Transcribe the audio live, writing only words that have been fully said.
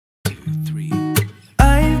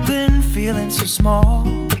feeling so small.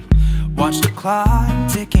 Watch the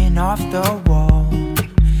clock ticking off the wall,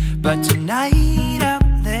 but tonight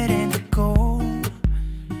I'm letting it go.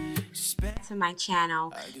 To my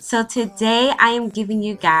channel. So today I am giving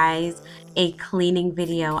you guys a cleaning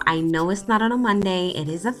video. I know it's not on a Monday, it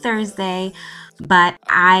is a Thursday, but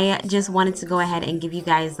I just wanted to go ahead and give you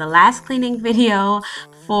guys the last cleaning video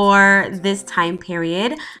for this time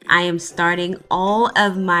period. I am starting all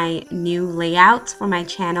of my new layouts for my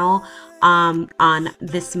channel on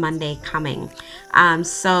this Monday coming.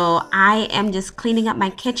 So I am just cleaning up my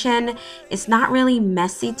kitchen. It's not really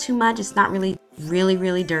messy too much. It's not really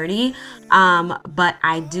dirty, but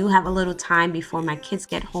I do have a little time before my kids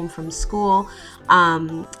get home from school.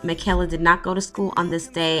 Kayla did not go to school on this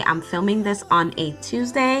day. I'm filming this on a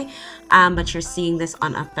Tuesday, but you're seeing this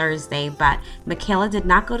on a Thursday. But Kayla did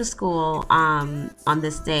not go to school on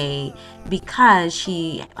this day because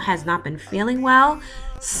she has not been feeling well.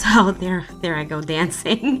 So there I go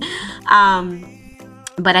dancing.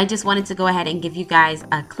 But I just wanted to go ahead and give you guys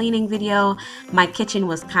a cleaning video. My kitchen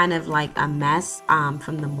was kind of like a mess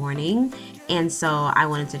from the morning, and so I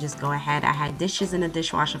wanted to just go ahead. I had dishes in the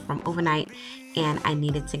dishwasher from overnight, and I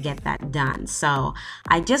needed to get that done. So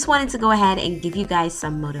I just wanted to go ahead and give you guys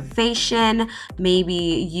some motivation. Maybe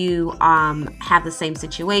you have the same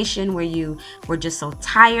situation where you were just so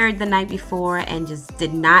tired the night before and just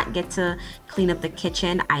did not get to clean up the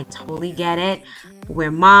kitchen. I totally get it.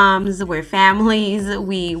 We're moms, we're families,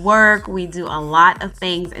 we work, we do a lot of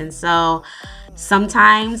things, and so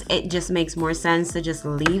sometimes it just makes more sense to just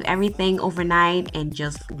leave everything overnight and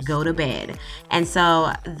just go to bed. And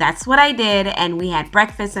so that's what I did, and we had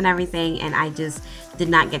breakfast and everything, and I just did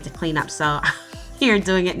not get to clean up. So here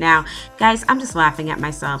doing it now. Guys, I'm just laughing at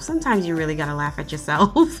myself. Sometimes you really gotta laugh at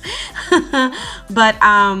yourself. But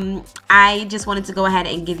I just wanted to go ahead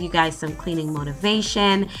and give you guys some cleaning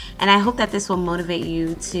motivation, and I hope that this will motivate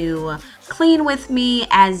you to clean with me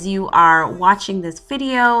as you are watching this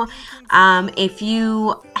video. If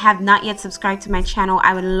you have not yet subscribed to my channel,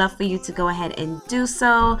 I would love for you to go ahead and do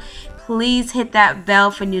so. Please hit that bell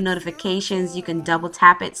for new notifications. You can double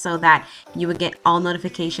tap it so that you would get all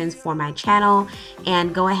notifications for my channel,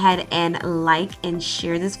 and go ahead and like and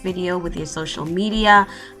share this video with your social media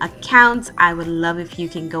accounts. I would love if you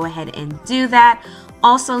can go ahead and do that.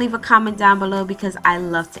 Also leave a comment down below because I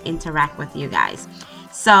love to interact with you guys.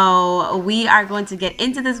 So we are going to get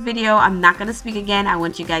into this video. I'm not going to speak again. I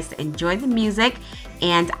want you guys to enjoy the music,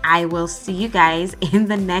 and I will see you guys in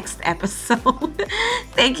the next episode.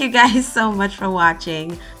 Thank you guys so much for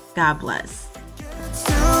watching. God bless.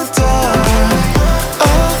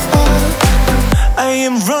 I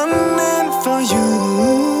am running for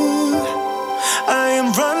you. I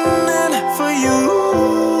am running for you.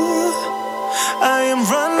 I am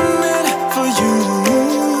running for you.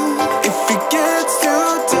 If it gets too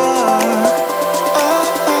dark,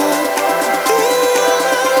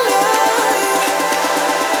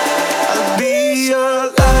 I'll be your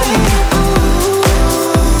light.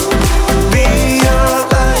 Be your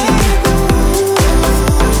light.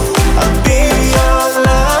 I'll be your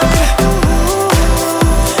light.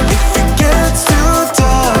 If it gets too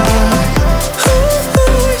dark, I'll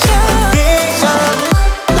be your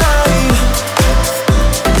light.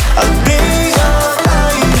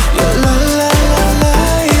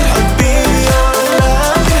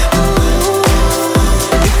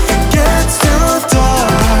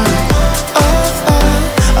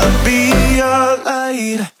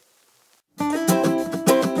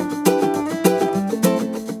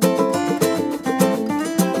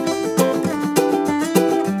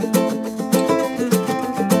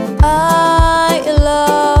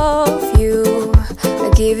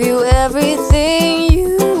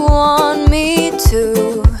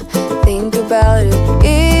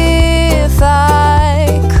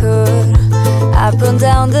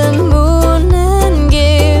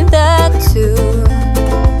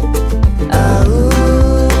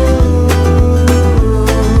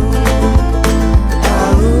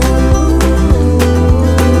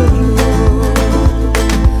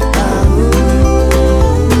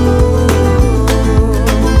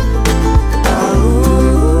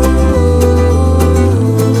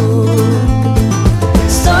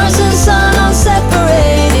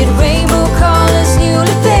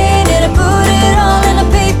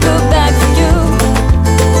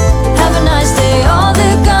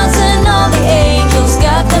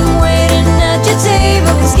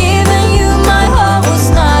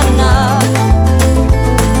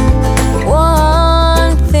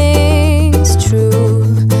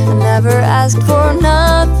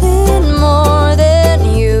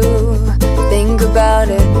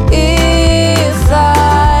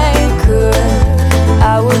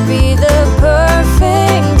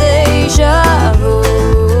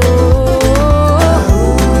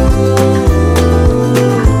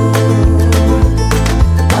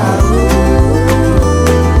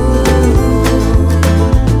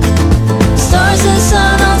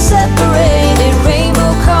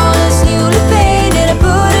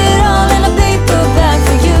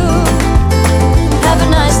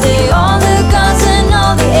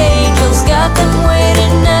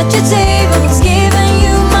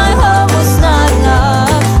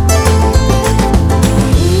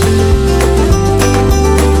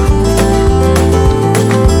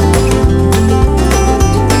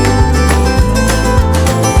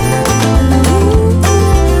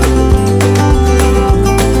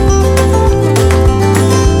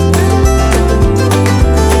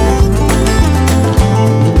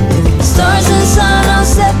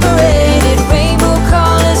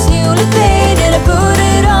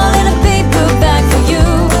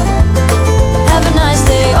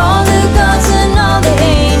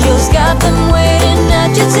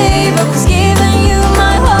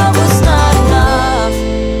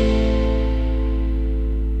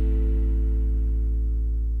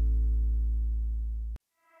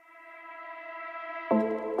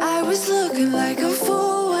 looking like a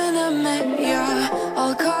fool when I met ya.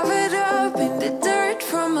 All covered up in the dirt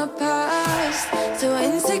from my past. So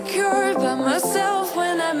insecure by myself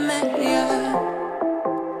when I met ya.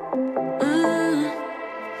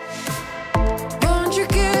 Won't you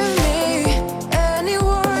give me any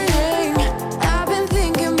warning? I've been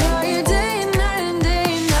thinking about you day and night and day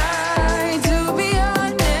and night. To be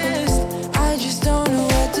honest, I just don't know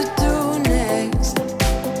what to do next.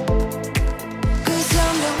 Cause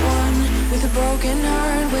I'm the one with a broken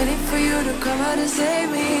heart, waiting for you to come out and save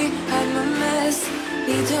me. I'm a mess,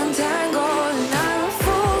 need to untangle, and I'm a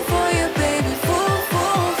fool for you, baby. Fool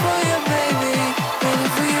for you, baby.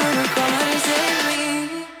 Waiting for you to come out and save me.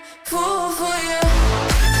 Fool for you.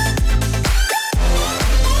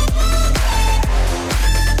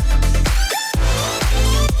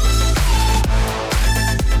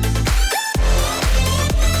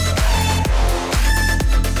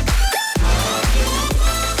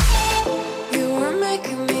 You were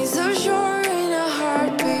making me so sure in a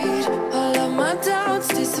heartbeat. All of my doubts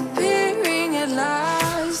disappearing at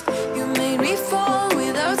last. You made me fall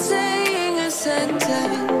without saying a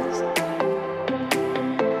sentence.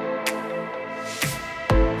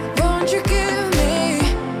 Won't you give me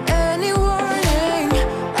any warning?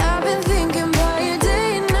 I've been thinking about you day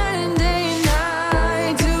and night and day and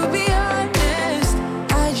night. To be honest,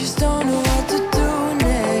 I just don't know what to do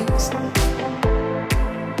next.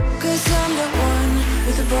 Cause I'm the one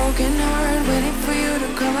with a broken heart, waiting for you to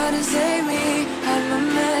come out and save me. I'm a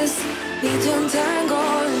mess, need to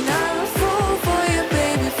untangle, and I'm a fool for you,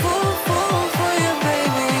 baby. Fool for you,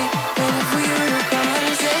 baby. Waiting for you to come out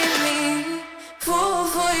and save me. Fool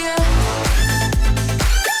for you.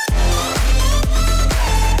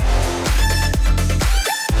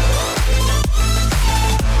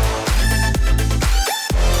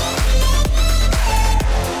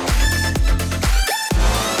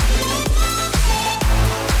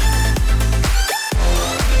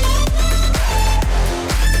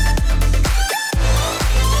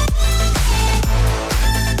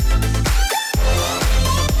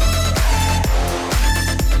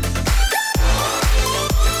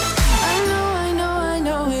 I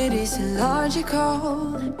know it isn't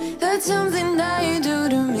logical. That something that you do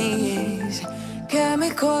to me is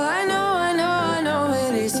chemical. I know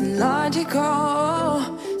it isn't logical.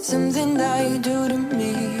 Something that you do to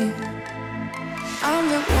me. I'm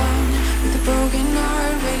the one with a broken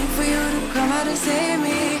heart, waiting for you to come out and save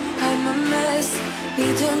me. I'm a mess,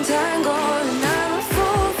 need to untangle, and I'm a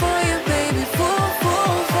fool for you, baby. Fool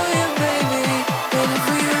for you, baby. Waiting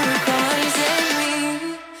for you to come out and save me.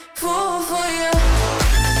 Fool for you.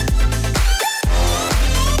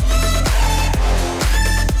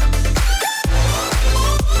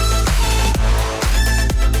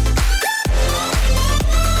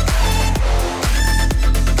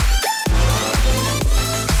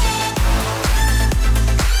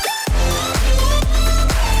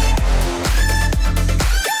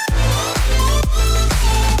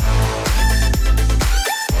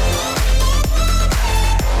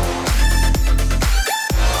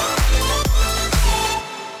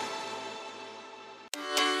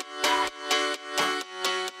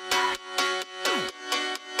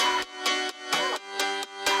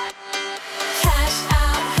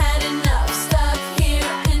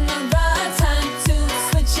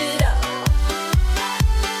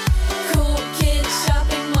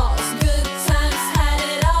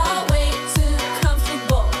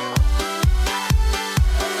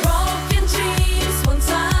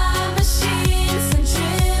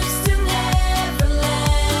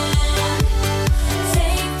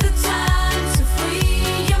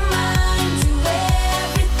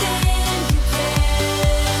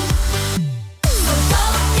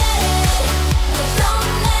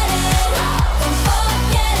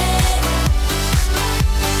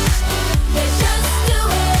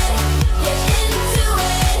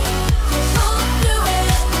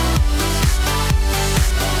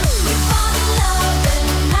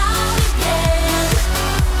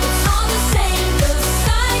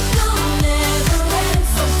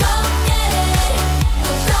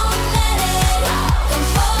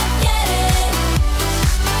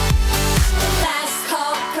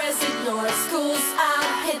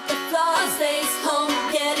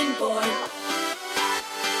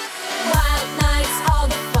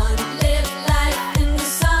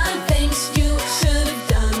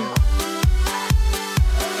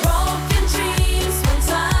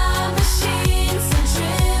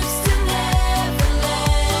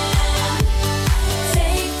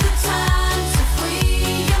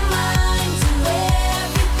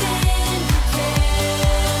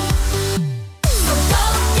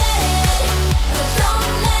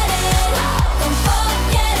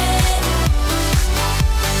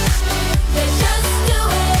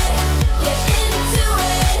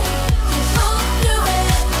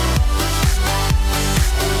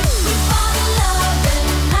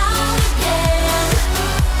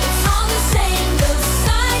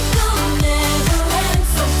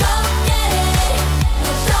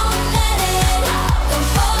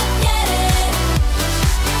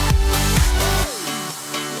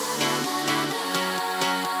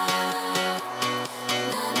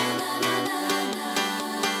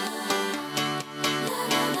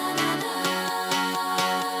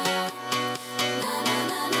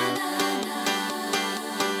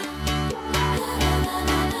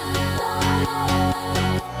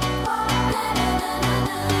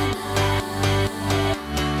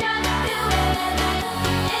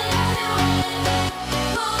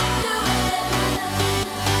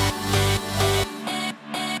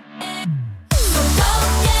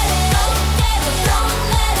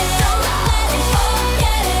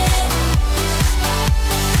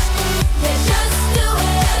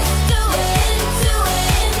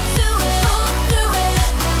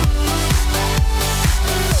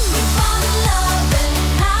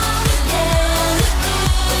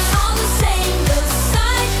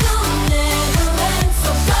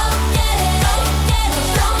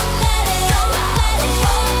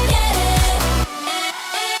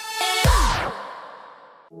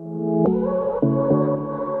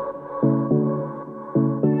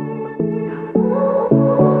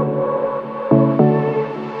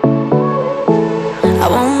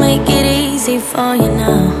 crazy for you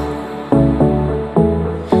now.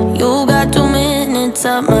 You got 2 minutes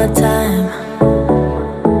of my time,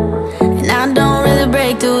 and I don't really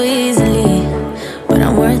break too easily, but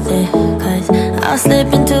I'm worth it, 'cause I'll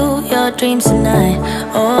slip into your dreams tonight.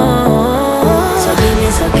 Oh, so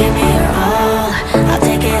give me your all. I'll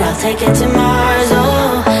take it to Mars.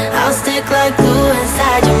 Oh, I'll stick like glue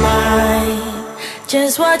inside your mind.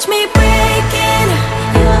 Just watch me breaking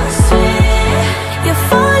your sweat. You're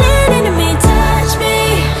falling into me, touch me,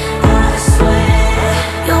 I swear.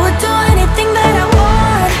 You would do anything that I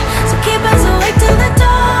want, so keep us awake till the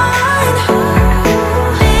dawn.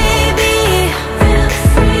 Baby, feel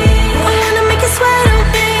free. I wanna make you sweat on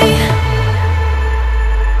me.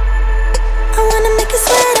 I wanna make you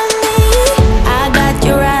sweat on me. I got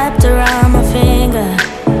you wrapped around my finger,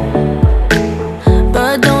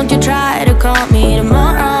 but don't you try to call me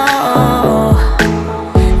tomorrow.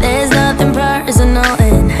 There's nothing personal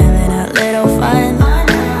in having a little fun.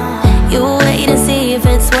 You wait and see if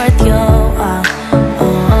it's worth your while.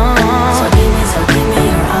 So give me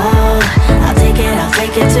your all. I'll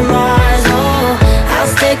take it to Mars. Oh, I'll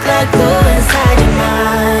stick like glue inside your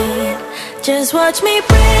mind. Just watch me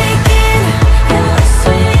breaking your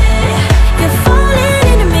sweat. You're falling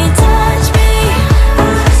into me, touch me,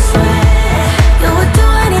 I swear. You would do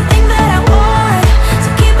anything that I want, so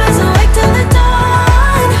keep us awake till the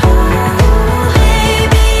dawn.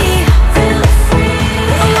 Baby, feel free.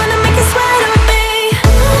 I wanna make you sweat on me.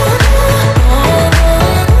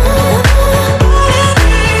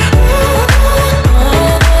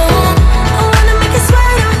 I wanna make you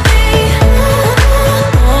sweat on me.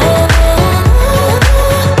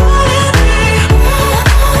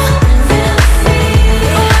 Feel free.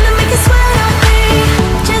 I wanna make you sweat on me.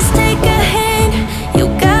 Just take a hint, you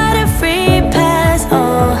got a free pass.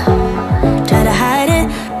 Oh, try to hide it,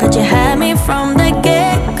 but you had me from the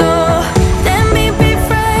get-go. Let me be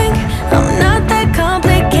frank, I'm not that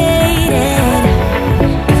complicated.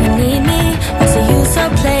 If you need me, what's the use of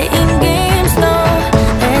playing games? No,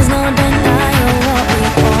 there's no denying what we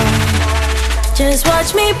want. Just watch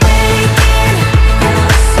me breaking your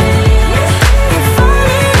sweat. You're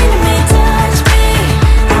falling into me, touch me,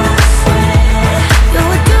 I swear. You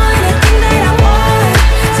would do anything that I want,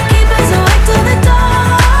 so keep us awake till the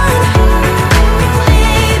dawn.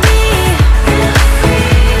 Baby, feel free.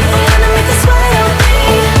 I wanna make you sweat on me.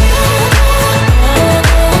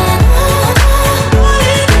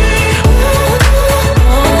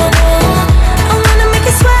 I wanna make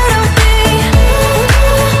you sweat on me.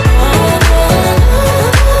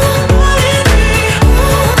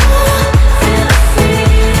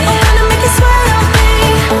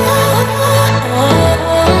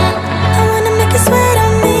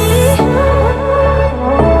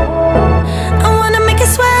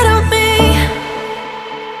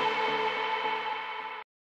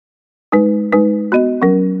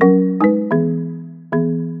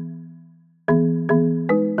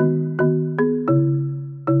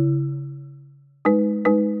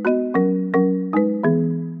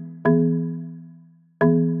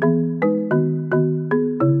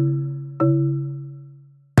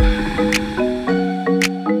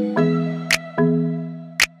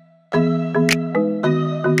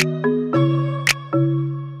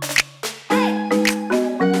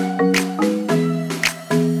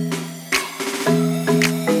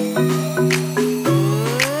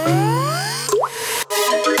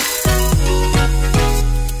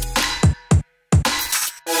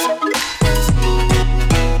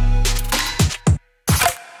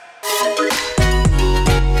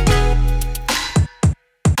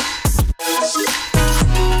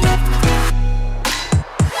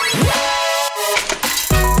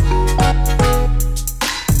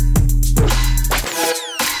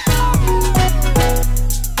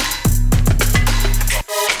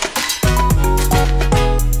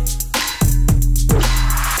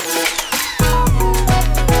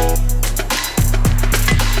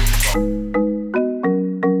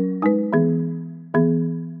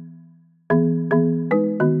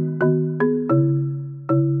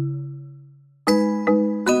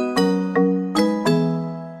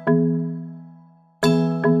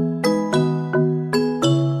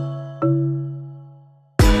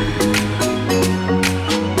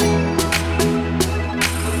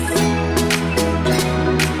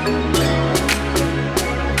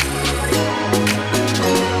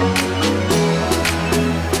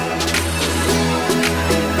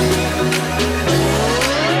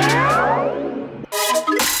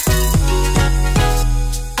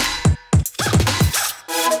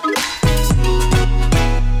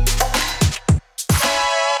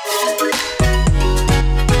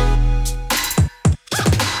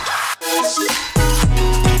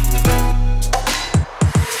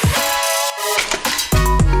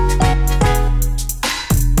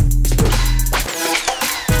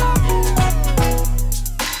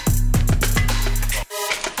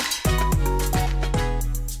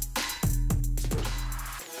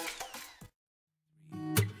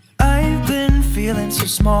 feeling so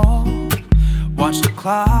small. Watch the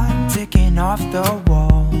clock ticking off the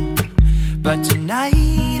wall, but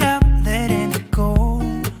tonight I'm letting